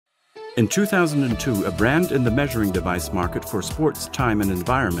In 2002, a brand in the measuring device market for sports, time, and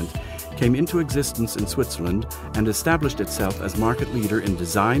environment came into existence in Switzerland and established itself as market leader in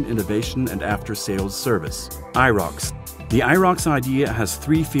design, innovation, and after-sales service. iROX. The iROX idea has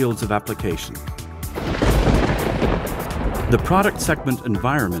three fields of application. The product segment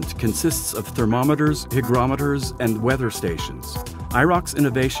environment consists of thermometers, hygrometers, and weather stations. iROX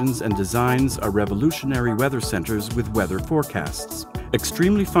innovations and designs are revolutionary weather centers with weather forecasts.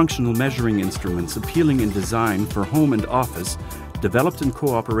 Extremely functional measuring instruments appealing in design for home and office, developed in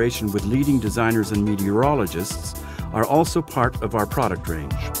cooperation with leading designers and meteorologists, are also part of our product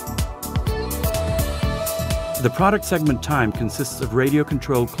range. The product segment time consists of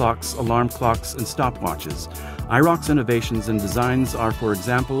radio-controlled clocks, alarm clocks, and stopwatches. iROX innovations and designs are, for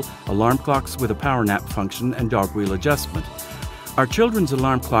example, alarm clocks with a power nap function and dog wheel adjustment. Our children's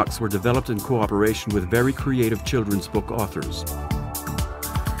alarm clocks were developed in cooperation with very creative children's book authors.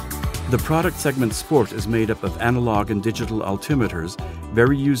 The product segment sport is made up of analog and digital altimeters,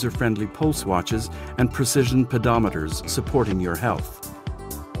 very user-friendly pulse watches, and precision pedometers supporting your health.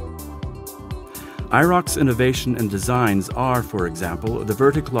 iROX innovation and designs are, for example, the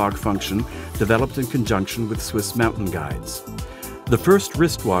vertic log function developed in conjunction with Swiss mountain guides. The first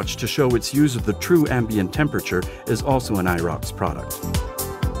wristwatch to show its use of the true ambient temperature is also an iROX product.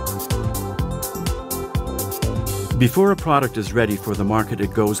 Before a product is ready for the market,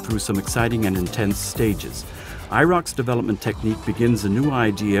 it goes through some exciting and intense stages. iROX development technique begins a new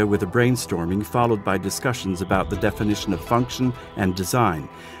idea with a brainstorming followed by discussions about the definition of function and design.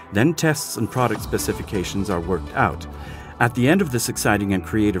 Then tests and product specifications are worked out. At the end of this exciting and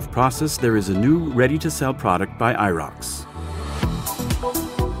creative process, there is a new, ready-to-sell product by iROX.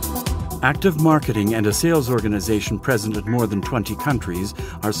 Active marketing and a sales organization present in more than 20 countries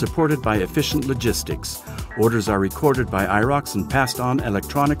are supported by efficient logistics. Orders are recorded by iROX and passed on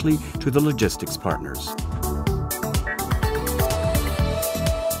electronically to the logistics partners.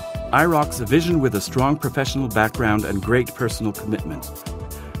 iROX, a vision with a strong professional background and great personal commitment.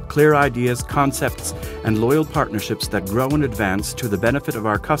 Clear ideas, concepts, and loyal partnerships that grow and advance to the benefit of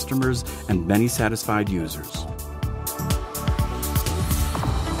our customers and many satisfied users.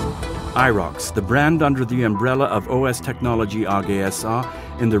 iROX, the brand under the umbrella of OS Technology AG SA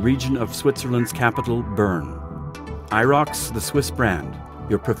in the region of Switzerland's capital, Bern. iROX, the Swiss brand,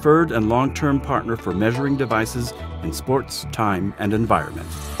 your preferred and long-term partner for measuring devices in sports, time, and environment.